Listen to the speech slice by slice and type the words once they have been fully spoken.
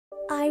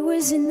I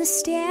was in the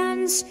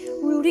stands,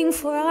 rooting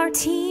for our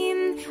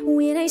team,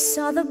 when I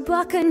saw the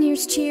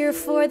Buccaneers cheer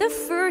for the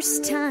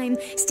first time,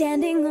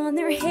 standing on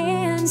their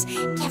hands,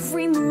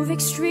 every move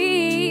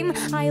extreme.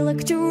 I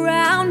looked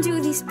around, do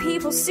these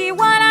people see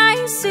what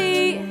I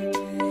see?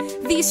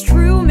 These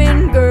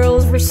Truman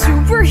girls were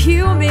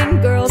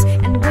superhuman girls,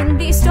 and when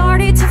they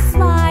started to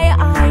fly,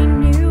 I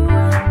knew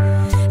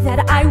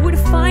that I would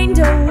find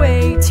a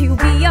way to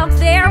be up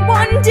there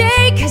one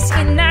day. 'Cause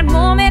in that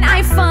moment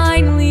I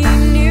finally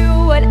knew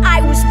what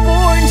I was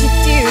born to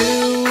do.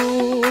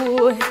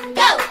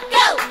 Go,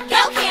 go,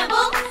 go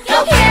Campbell! Go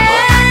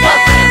Campbell! Go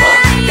Campbell!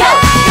 Go,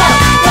 go,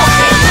 go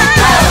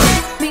Campbell!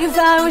 Go! If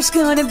I was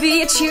gonna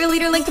be a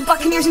cheerleader like the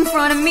Buccaneers in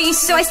front of me,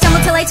 so I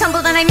stumbled till I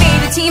tumbled and I made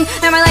the team.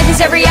 Now my life is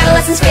every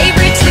adolescent's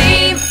favorite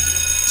dream.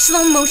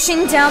 Slow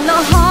motion down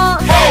the hall,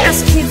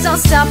 as kids all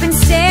stop and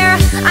stare.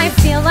 I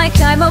feel like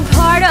I'm a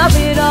part of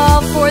it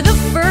all for the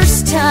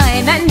first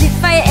time. And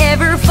if I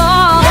ever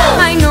fall,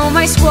 I know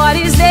my squad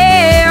is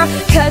there,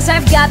 'cause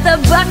I've got the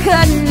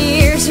Buccaneers.